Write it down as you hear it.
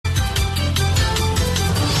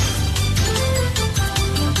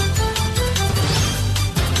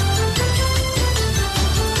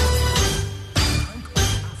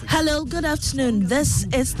Good afternoon. This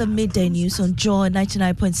is the Midday News on Joy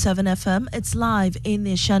 99.7 FM. It's live in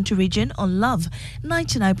the Ashanti region on Love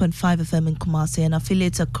 99.5 FM in Kumasi and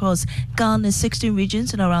affiliates across Ghana's 16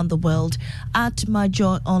 regions and around the world at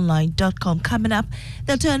myjoyonline.com. Coming up,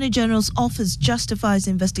 the Attorney General's office justifies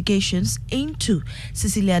investigations into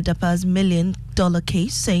Cecilia Dapaah's $1 million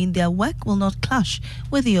case, saying their work will not clash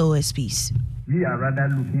with the OSPs. We are rather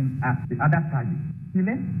looking at the other side.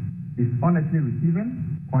 Stealing is honestly receiving,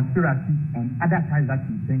 conspiracy, and other ties that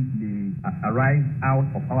we think they arise out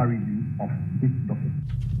of our review of this document.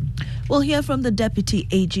 We'll hear from the Deputy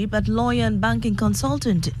AG, but lawyer and banking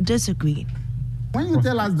consultant disagree. When you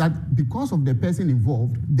tell us that because of the person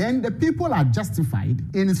involved, then the people are justified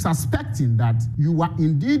in suspecting that you are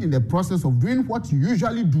indeed in the process of doing what you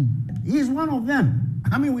usually do. He is one of them.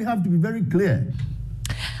 I mean, we have to be very clear.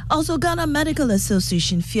 Also, Ghana Medical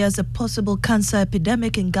Association fears a possible cancer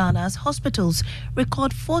epidemic in Ghana as hospitals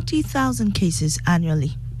record 40,000 cases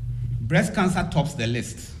annually. Breast cancer tops the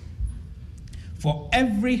list. For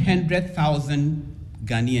every 100,000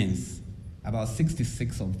 Ghanaians, about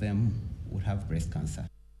 66 of them would have breast cancer.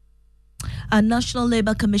 A National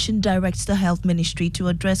Labour Commission directs the Health Ministry to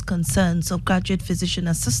address concerns of graduate physician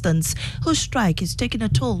assistants whose strike is taking a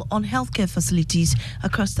toll on healthcare facilities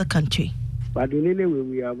across the country. But in any way,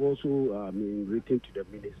 we have also written to the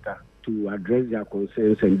minister to address their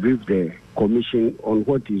concerns and brief the commission on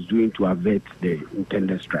what he's doing to avert the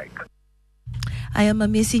intended strike. I am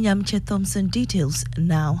Amesi Nyamche Thompson. Details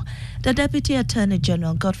now. The Deputy Attorney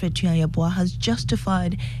General Godfrey Tuanyaboa has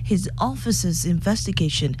justified his office's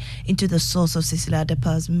investigation into the source of Cecilia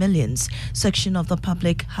Dapaah's millions. Section of the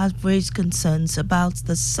public has raised concerns about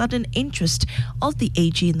the sudden interest of the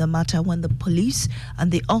AG in the matter when the police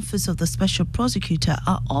and the Office of the Special Prosecutor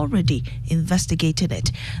are already investigating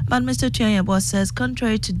it. But Mr. Tuanyaboa says,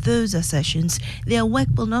 contrary to those assertions, their work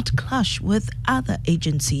will not clash with other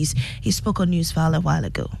agencies. He spoke on Newsfile a while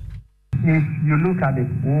ago. If you look at the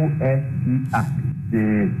OSP Act,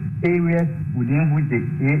 the areas within which the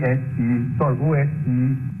OSP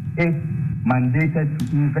is mandated to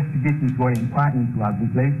investigate into or inquire into have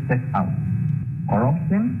been clearly set out.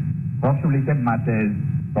 Corruption-related matters,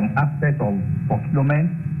 some aspects of procurement,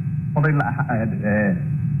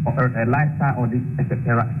 lifestyle audit,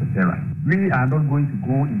 etc., etc. We are not going to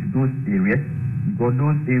go into those areas because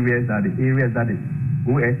those areas are the areas that the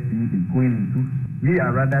OSP is going into. We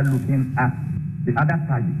are rather looking at the other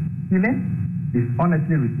side. Stealing is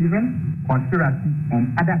honestly receiving, conspiracy,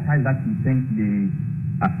 and other ties that we think they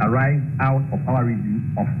arise out of our review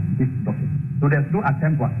of this document. So there's no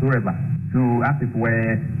attempt whatsoever to, as it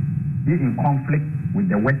were, be in conflict with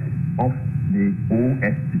the work of the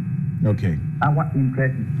OSP. Okay. Our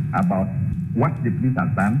interest is about what the police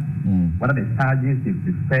have done, whether the charges they've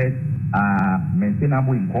preferred are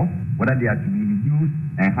maintainable in court, whether they are to be reduced,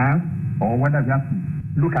 enhanced, or whether we have to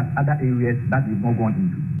look at other areas that we've not gone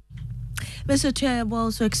into. Mr. Tuanyaboa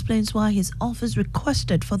also explains why his office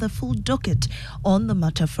requested for the full docket on the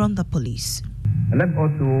matter from the police. And let's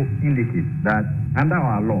also indicate that under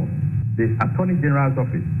our law, the Attorney General's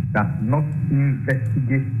office does not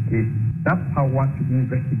investigate cases. That power to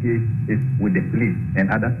investigate is with the police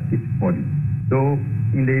and other state bodies. So,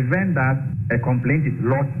 in the event that a complaint is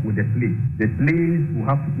lodged with the police will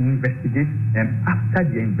have to investigate, and after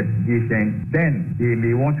the investigation, then they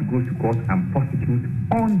may want to go to court and prosecute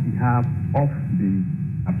on behalf of the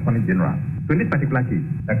Attorney General. So in this particular case,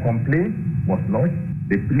 a complaint was lodged,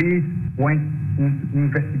 the police went in to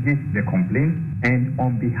investigate the complaint, and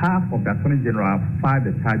on behalf of the Attorney General, filed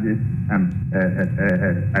the charges and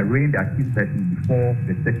arraigned the accused person before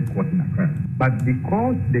the circuit court in Accra. But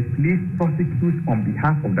because the police prosecute on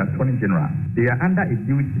behalf of the Attorney General, they are under a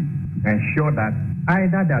duty to ensure that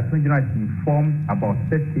either the Attorney General is informed about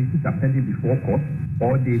such cases are pending before court,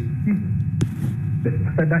 or they seek the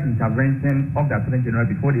further intervention of the Attorney General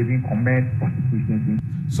before they even commence prosecutions.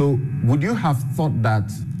 So, would you have thought that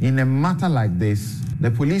in a matter like this, the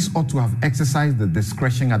police ought to have exercised the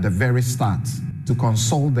discretion at the very start to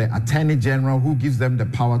consult the Attorney General who gives them the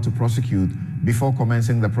power to prosecute before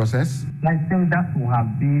commencing the process? I think that would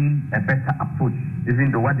have been a better approach,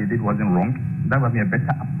 even though what they did wasn't wrong. That would be a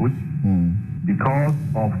better approach because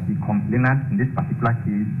of the complainant in this particular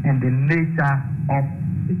case and the nature of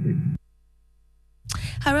the case.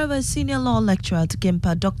 However, senior law lecturer at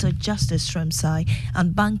GIMPA, Dr. Justice Shremsai,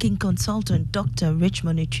 and banking consultant Dr.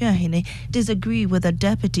 Richmond Uchiahine disagree with the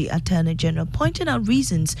Deputy Attorney General, pointing out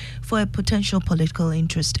reasons for a potential political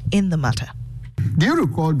interest in the matter. Do you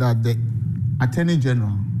recall that the Attorney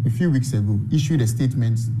General, a few weeks ago, issued a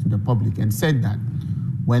statement to the public and said that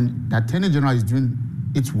when the Attorney General is doing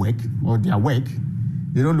its work or their work,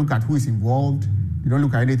 They don't look at who is involved. They don't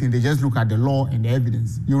look at anything. They just look at the law and the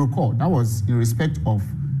evidence. You recall, that was in respect of,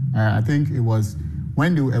 I think it was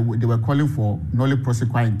when they were calling for nolle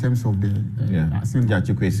prosequi in terms of the...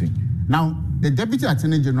 Now, the Deputy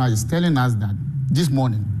Attorney General is telling us that this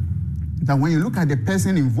morning, that when you look at the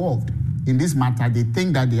person involved in this matter, they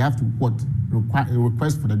think that they have to require a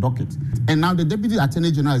request for the docket. And now the Deputy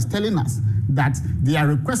Attorney General is telling us that they are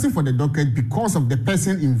requesting for the docket because of the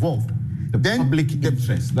person involved. Public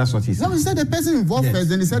interest, that's what he said. No, he said the person involved first,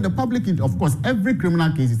 then he said the public interest. Of course, every criminal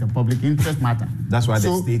case is a public interest matter. That's why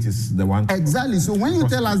the state is the one. Exactly. So when you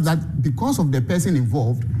tell us that because of the person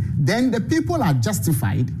involved, then the people are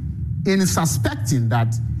justified in suspecting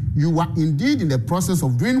that you are indeed in the process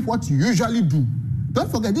of doing what you usually do. Don't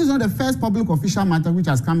forget, this is not the first public official matter which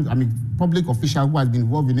has come, public official who has been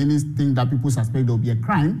involved in anything that people suspect there will be a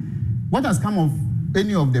crime. What has come of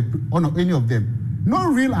any of them? No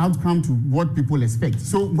real outcome to what people expect.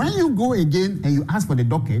 So when you go again and you ask for the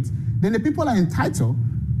docket, then the people are entitled,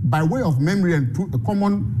 by way of memory and a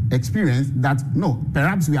common experience, that no,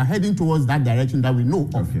 perhaps we are heading towards that direction that we know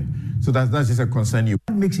of. Okay. So that's just a concern you.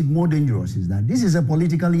 What makes it more dangerous is that this is a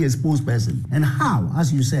politically exposed person. And how,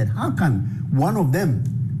 as you said, how can one of them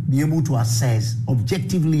be able to assess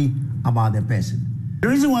objectively about the person? The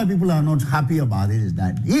reason why people are not happy about it is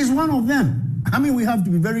that he is one of them. We have to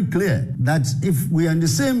be very clear that if we are in the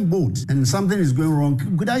same boat and something is going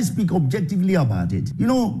wrong, could I speak objectively about it?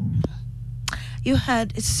 You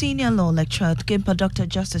had senior law lecturer at Gimpa Dr.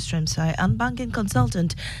 Justice Remsai and banking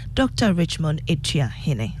consultant Dr. Richmond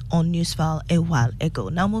Echiahine on Newsfile a while ago.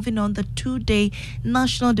 Now moving on, the 2-day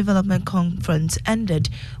National Development Conference ended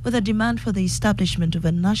with a demand for the establishment of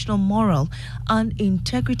a National Moral and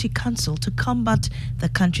Integrity Council to combat the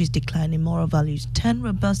country's decline in moral values. 10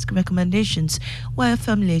 robust recommendations were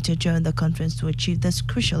formulated during the conference to achieve this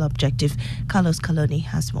crucial objective. Carlos Caloni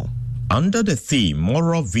has more. Under the theme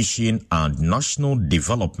Moral Vision and National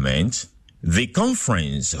Development, the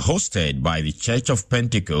conference hosted by the Church of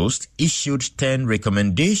Pentecost issued 10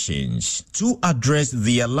 recommendations to address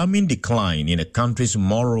the alarming decline in the country's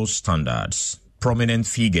moral standards. Prominent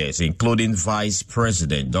figures including Vice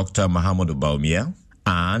President Dr. Mahamudu Bawumia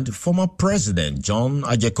and former President John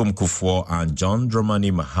Agyekum Kufuor and John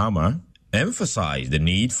Dramani Mahama emphasized the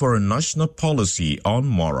need for a national policy on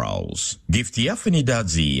morals. Gifty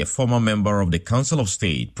Afinidadzi, a former member of the Council of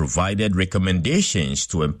State, provided recommendations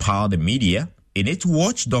to empower the media in its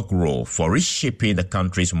watchdog role for reshaping the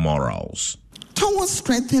country's morals. Towards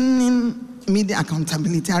strengthening media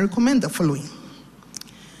accountability, I recommend the following.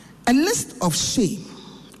 A list of shame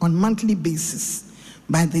on monthly basis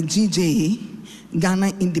by the GJA, Ghana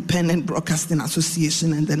Independent Broadcasting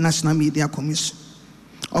Association, and the National Media Commission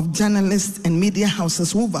of journalists and media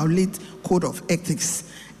houses who violate code of ethics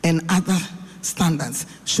and other standards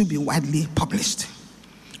should be widely published.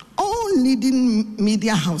 All leading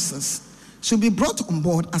media houses should be brought on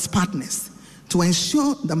board as partners to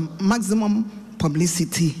ensure the maximum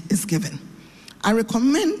publicity is given. I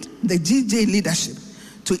recommend the GJ leadership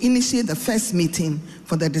to initiate the first meeting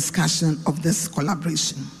for the discussion of this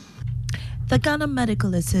collaboration. The Ghana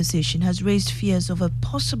Medical Association has raised fears of a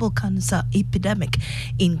possible cancer epidemic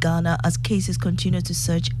in Ghana as cases continue to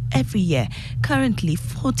surge every year. Currently,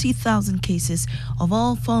 40,000 cases of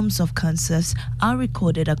all forms of cancers are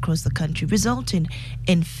recorded across the country, resulting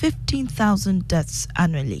in 15,000 deaths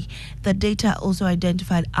annually. The data also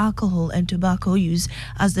identified alcohol and tobacco use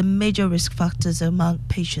as the major risk factors among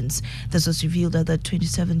patients. This was revealed at the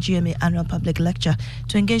 27th GMA Annual Public Lecture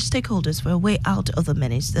to engage stakeholders for a way out of the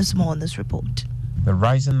menace. There's more on this report. The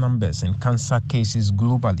rising numbers in cancer cases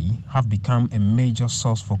globally have become a major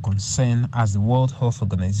source for concern as the World Health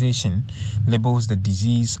Organization labels the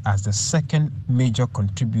disease as the second major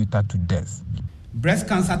contributor to death. Breast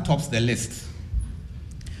cancer tops the list.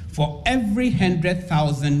 For every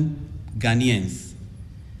 100,000 Ghanaians,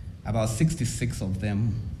 about 66 of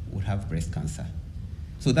them would have breast cancer.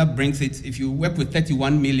 So that brings it, if you work with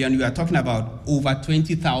 31 million, you are talking about over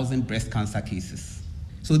 20,000 breast cancer cases.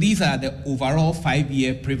 So these are the overall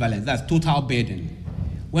 5-year prevalence, that's total burden.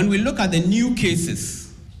 When we look at the new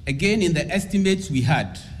cases, again in the estimates we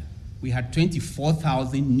had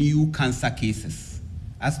 24,000 new cancer cases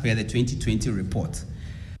as per the 2020 report.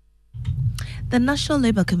 The National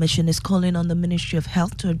Labour Commission is calling on the Ministry of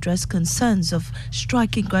Health to address concerns of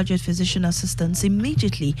striking graduate physician assistants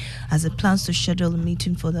immediately as it plans to schedule a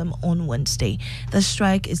meeting for them on Wednesday. The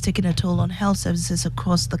strike is taking a toll on health services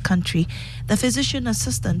across the country. The physician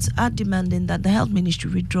assistants are demanding that the Health Ministry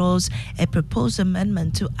withdraws a proposed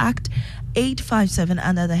amendment to Act 857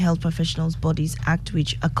 under the Health Professionals Bodies Act,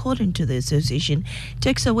 which, according to the association,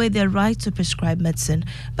 takes away their right to prescribe medicine,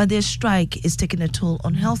 but their strike is taking a toll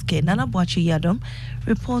on healthcare. Nana Boachi Yadom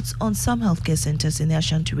reports on some healthcare centers in the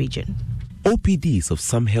Ashanti region. OPDs of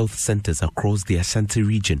some health centers across the Ashanti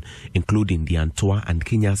region, including the Antoa and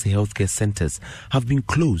Kinyasi healthcare centers, have been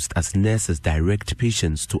closed as nurses direct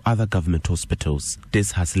patients to other government hospitals.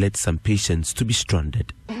 This has led some patients to be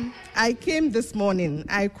stranded. I came this morning.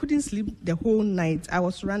 I couldn't sleep the whole night. I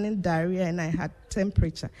was running diarrhea and I had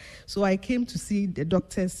temperature. So I came to see the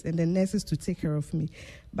doctors and the nurses to take care of me.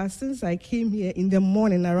 But since I came here in the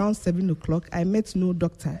morning around 7 o'clock, I met no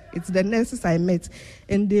doctor. It's the nurses I met,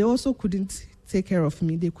 and they also couldn't take care of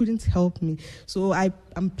me. They couldn't help me. So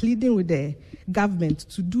I'm pleading with the government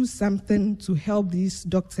to do something to help these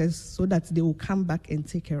doctors so that they will come back and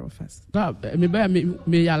take care of us. I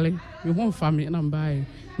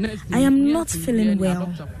am not feeling well.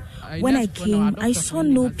 When I came, I saw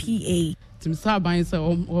no PA.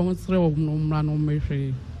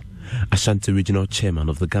 Ashanti Regional Chairman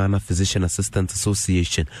of the Ghana Physician Assistants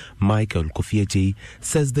Association, Michael Kofieji,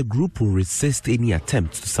 says the group will resist any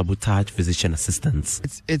attempt to sabotage physician assistants.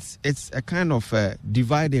 It's a kind of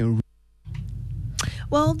dividing.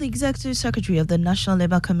 Well, the Executive Secretary of the National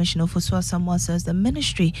Labour Commission, Ofusua Samoa, says the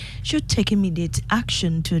ministry should take immediate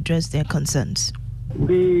action to address their concerns.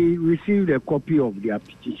 We received a copy of their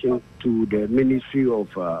petition to the Ministry of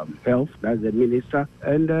Health, that's the minister,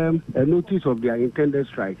 and a notice of their intended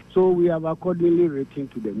strike. So we have accordingly written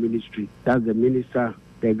to the ministry, that's the minister,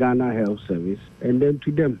 the Ghana Health Service, and then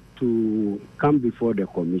to them to come before the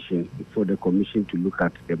commission, for the commission to look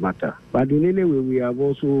at the matter. But in any way, we have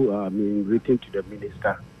also written to the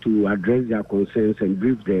minister to address their concerns and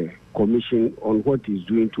brief the commission on what is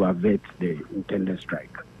doing to avert the intended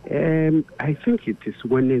strike. I think it is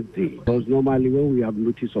Wednesday, because normally when we have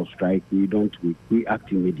notice of strike, we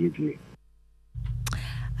act immediately.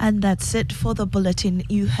 And that's it for the bulletin.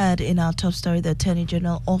 You heard in our top story, the Attorney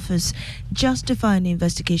General Office justifying the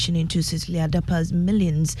investigation into Cecilia Dapaah's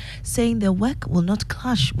millions, saying their work will not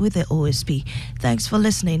clash with the OSP. Thanks for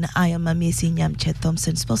listening. I am Amiesi Nyamche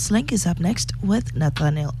Thompson. Sports Link is up next with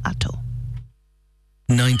Nathaniel Atto.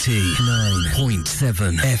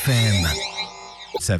 99.7 FM.